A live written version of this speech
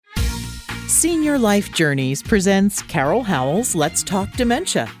Senior Life Journeys presents Carol Howell's Let's Talk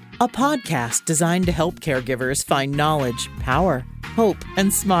Dementia, a podcast designed to help caregivers find knowledge, power, hope,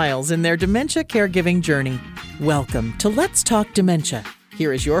 and smiles in their dementia caregiving journey. Welcome to Let's Talk Dementia.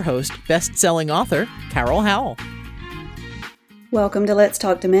 Here is your host, best-selling author, Carol Howell. Welcome to Let's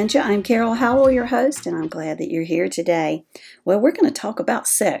Talk Dementia. I'm Carol Howell, your host, and I'm glad that you're here today. Well, we're going to talk about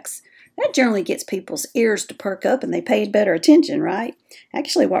sex. That generally gets people's ears to perk up and they pay better attention, right?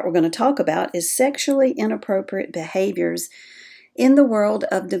 Actually, what we're going to talk about is sexually inappropriate behaviors in the world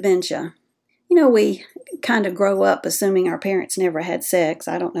of dementia. You know, we kind of grow up assuming our parents never had sex.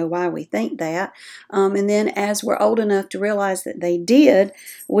 I don't know why we think that. And then as we're old enough to realize that they did,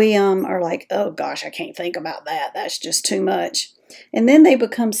 we are like, oh gosh, I can't think about that. That's just too much. And then they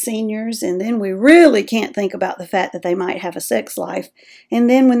become seniors, and then we really can't think about the fact that they might have a sex life. And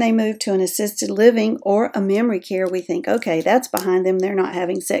then when they move to an assisted living or a memory care, we think, okay, that's behind them. They're not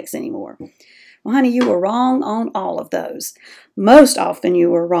having sex anymore. Well, honey, you were wrong on all of those. Most often you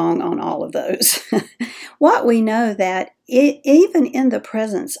were wrong on all of those. What we know that even in the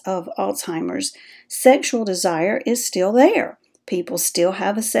presence of Alzheimer's, sexual desire is still there. People still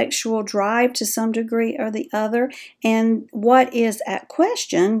have a sexual drive to some degree or the other, and what is at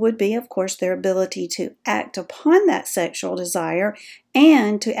question would be, of course, their ability to act upon that sexual desire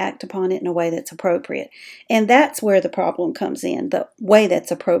and to act upon it in a way that's appropriate. And that's where the problem comes in, the way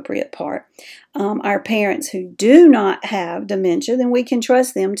that's appropriate part. Our parents who do not have dementia, then we can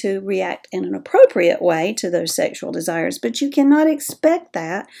trust them to react in an appropriate way to those sexual desires, but you cannot expect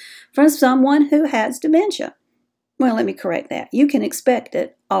that from someone who has dementia. Well, let me correct that. You can expect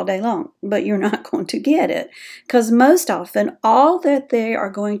it all day long, but you're not going to get it because most often all that they are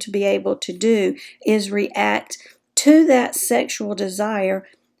going to be able to do is react to that sexual desire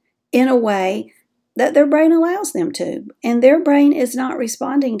in a way that their brain allows them to. And their brain is not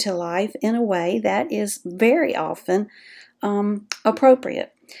responding to life in a way that is very often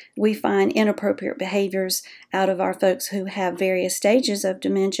appropriate. We find inappropriate behaviors out of our folks who have various stages of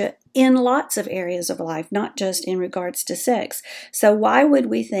dementia in lots of areas of life, not just in regards to sex. So why would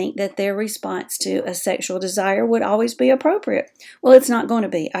we think that their response to a sexual desire would always be appropriate? Well, it's not going to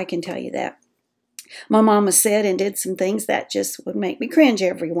be, I can tell you that. My mama said and did some things that just would make me cringe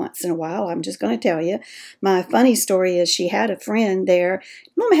every once in a while. I'm just going to tell you. My funny story is she had a friend there.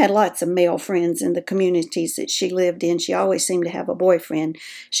 Mama had lots of male friends in the communities that she lived in. She always seemed to have a boyfriend,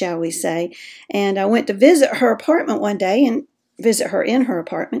 shall we say. And I went to visit her apartment one day and visit her in her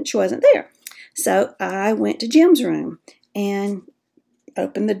apartment. She wasn't there. So I went to Jim's room and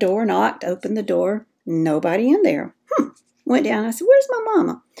opened the door, knocked, opened the door. Nobody in there. Went down. I said, where's my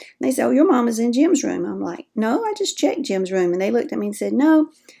mama? And they said, oh, your mama's in Jim's room. I'm like, no, I just checked Jim's room. And they looked at me and said,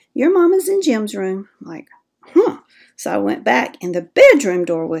 no, your mama's in Jim's room. I'm like, So I went back and the bedroom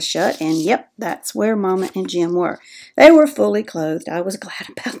door was shut. And yep, that's where Mama and Jim were. They were fully clothed. I was glad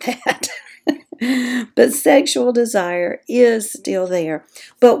about that. But sexual desire is still there.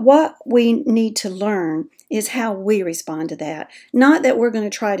 But what we need to learn is how we respond to that. Not that we're going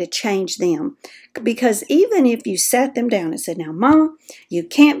to try to change them. Because even if you sat them down and said, now, Mama, you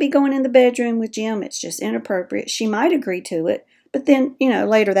can't be going in the bedroom with Jim. It's just inappropriate. She might agree to it. But then,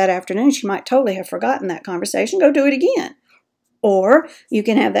 later that afternoon, she might totally have forgotten that conversation. Go do it again. Or you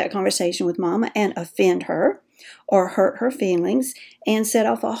can have that conversation with Mama and offend her or hurt her feelings and set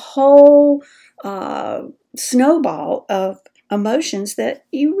off a whole snowball of emotions that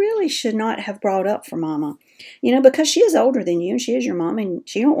you really should not have brought up for Mama. Because she is older than you and she is your mom and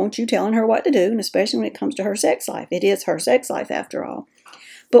she don't want you telling her what to do, and especially when it comes to her sex life. It is her sex life after all.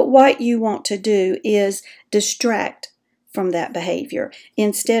 But what you want to do is distract from that behavior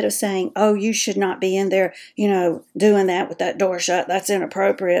instead of saying, oh, you should not be in there, doing that with that door shut. That's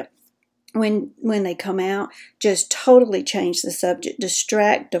inappropriate. When they come out, just totally change the subject,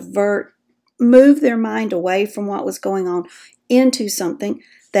 distract, divert, move their mind away from what was going on into something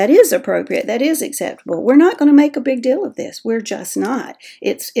that is appropriate, that is acceptable. We're not going to make a big deal of this. We're just not.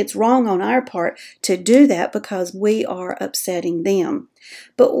 It's wrong on our part to do that because we are upsetting them.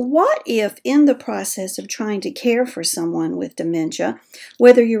 But what if in the process of trying to care for someone with dementia,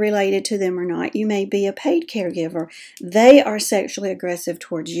 whether you're related to them or not, you may be a paid caregiver, they are sexually aggressive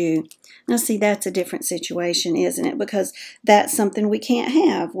towards you? Now see, that's a different situation, isn't it? Because that's something we can't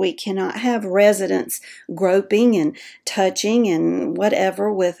have. We cannot have residents groping and touching and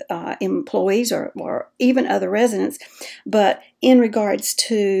whatever with employees or even other residents. But in regards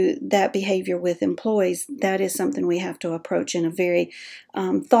to that behavior with employees, that is something we have to approach in a very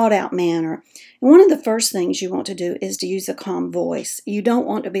thought out manner. And one of the first things you want to do is to use a calm voice. You don't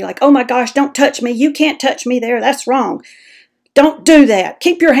want to be like, oh my gosh, don't touch me. You can't touch me there. That's wrong. Don't do that.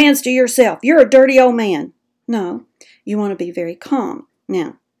 Keep your hands to yourself. You're a dirty old man. No, you want to be very calm.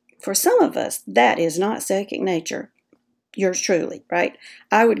 Now, for some of us, that is not second nature. Yours truly, right?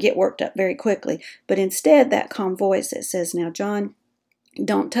 I would get worked up very quickly. But instead, that calm voice that says, now, John,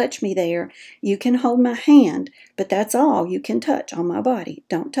 don't touch me there. You can hold my hand, but that's all you can touch on my body.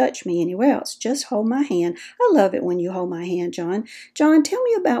 Don't touch me anywhere else. Just hold my hand. I love it when you hold my hand, John. John, tell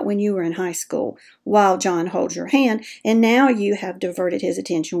me about when you were in high school while John holds your hand, and now you have diverted his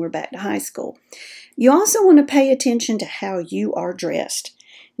attention. We're back to high school. You also want to pay attention to how you are dressed.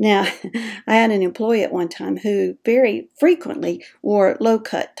 Now, I had an employee at one time who very frequently wore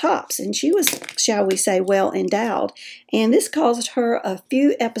low-cut tops, and she was, shall we say, well endowed. And this caused her a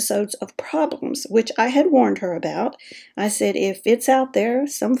few episodes of problems, which I had warned her about. I said, if it's out there,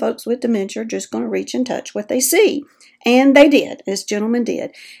 some folks with dementia are just going to reach and touch what they see. And they did. This gentleman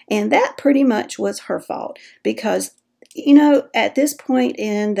did. And that pretty much was her fault because at this point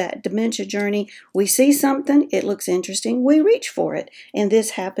in that dementia journey, we see something, it looks interesting, we reach for it. And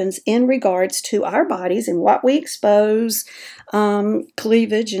this happens in regards to our bodies and what we expose,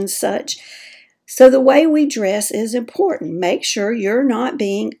 cleavage and such. So the way we dress is important. Make sure you're not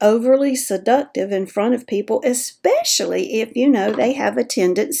being overly seductive in front of people, especially if you know they have a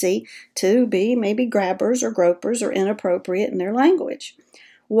tendency to be maybe grabbers or gropers or inappropriate in their language.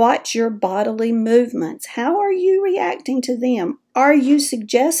 Watch your bodily movements. How are you reacting to them? Are you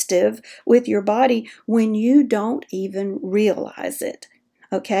suggestive with your body when you don't even realize it?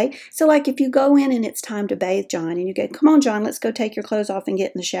 Okay, so like if you go in and it's time to bathe John and you go, come on, John, let's go take your clothes off and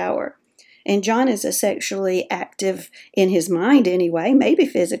get in the shower. And John is a sexually active, in his mind anyway, maybe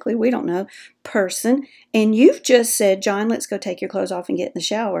physically, we don't know, person. And you've just said, John, let's go take your clothes off and get in the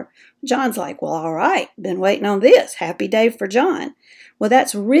shower. John's like, well, all right, been waiting on this. Happy day for John. Well,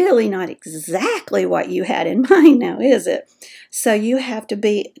 that's really not exactly what you had in mind now, is it? So you have to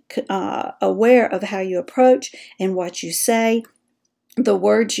be aware of how you approach and what you say, the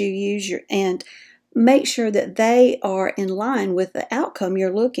words you use, and make sure that they are in line with the outcome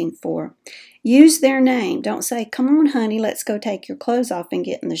you're looking for. Use their name. Don't say, come on, honey, let's go take your clothes off and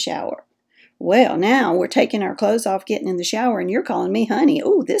get in the shower. Well, now we're taking our clothes off, getting in the shower, and you're calling me honey.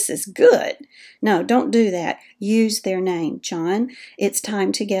 Oh, this is good. No, don't do that. Use their name. John, it's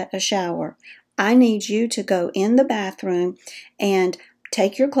time to get a shower. I need you to go in the bathroom and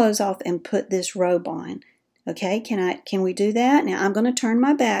take your clothes off and put this robe on. Okay, can we do that? Now, I'm going to turn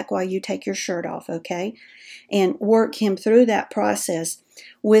my back while you take your shirt off, okay? And work him through that process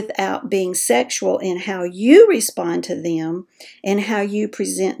without being sexual in how you respond to them and how you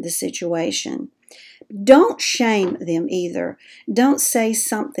present the situation. Don't shame them either. Don't say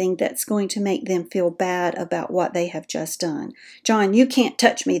something that's going to make them feel bad about what they have just done. John, you can't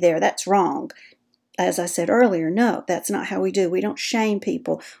touch me there. That's wrong. As I said earlier, no, that's not how we do. We don't shame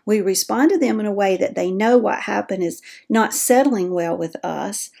people. We respond to them in a way that they know what happened is not settling well with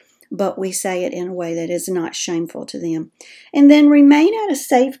us, but we say it in a way that is not shameful to them. And then remain at a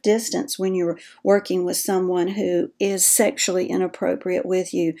safe distance when you're working with someone who is sexually inappropriate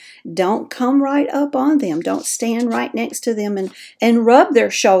with you. Don't come right up on them. Don't stand right next to them and rub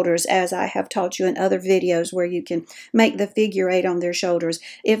their shoulders, as I have taught you in other videos where you can make the figure 8 on their shoulders.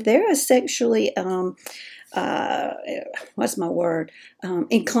 If they're a sexually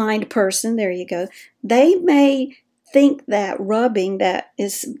inclined person, there you go, they may think that rubbing that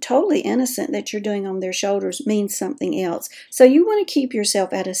is totally innocent that you're doing on their shoulders means something else. So you want to keep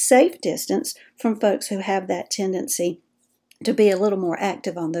yourself at a safe distance from folks who have that tendency to be a little more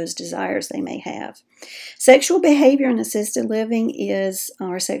active on those desires they may have. Sexual behavior in assisted living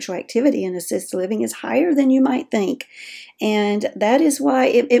or sexual activity in assisted living is higher than you might think. And that is why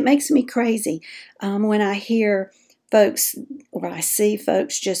it makes me crazy when I hear folks, or I see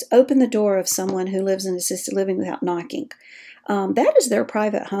folks just open the door of someone who lives in assisted living without knocking. That is their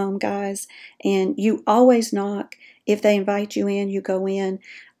private home, guys, and you always knock. If they invite you in, you go in.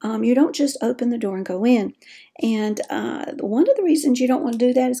 You don't just open the door and go in. And one of the reasons you don't want to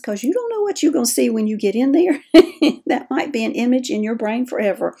do that is because you don't know what you're going to see when you get in there. That might be an image in your brain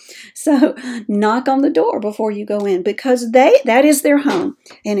forever. So knock on the door before you go in, because that is their home.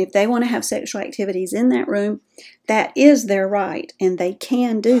 And if they want to have sexual activities in that room, that is their right, and they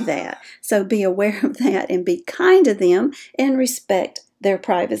can do that. So be aware of that and be kind to them and respect their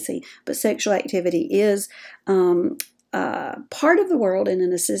privacy. But sexual activity is part of the world in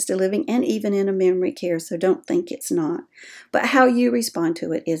an assisted living and even in a memory care, so don't think it's not. But how you respond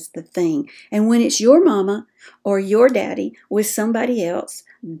to it is the thing. And when it's your mama or your daddy with somebody else,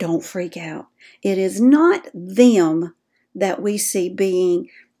 don't freak out. It is not them that we see being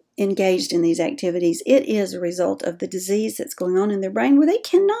engaged in these activities, it is a result of the disease that's going on in their brain where they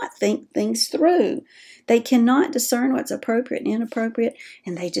cannot think things through. They cannot discern what's appropriate and inappropriate,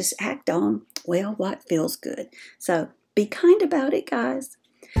 and they just act on, well, what feels good. So be kind about it, guys.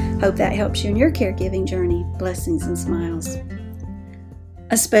 Hope that helps you in your caregiving journey. Blessings and smiles.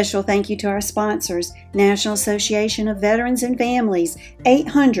 A special thank you to our sponsors, National Association of Veterans and Families,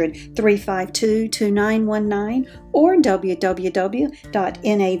 800-352-2919 or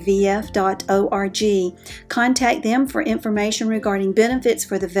www.navf.org. Contact them for information regarding benefits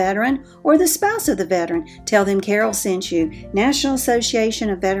for the veteran or the spouse of the veteran. Tell them Carol sent you. National Association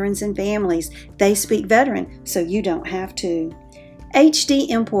of Veterans and Families. They speak veteran, so you don't have to. HD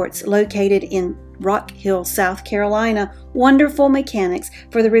Imports, located in Rock Hill, South Carolina. Wonderful mechanics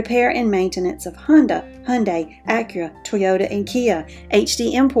for the repair and maintenance of Honda, Hyundai, Acura, Toyota, and Kia.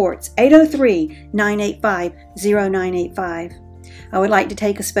 HD Imports, 803-985-0985. I would like to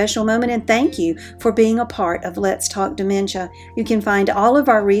take a special moment and thank you for being a part of Let's Talk Dementia. You can find all of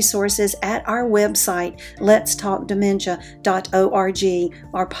our resources at our website, letstalkdementia.org.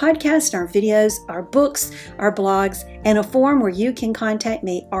 Our podcast, our videos, our books, our blogs, and a form where you can contact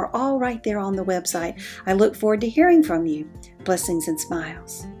me are all right there on the website. I look forward to hearing from you. Blessings and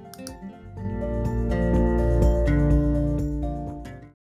smiles.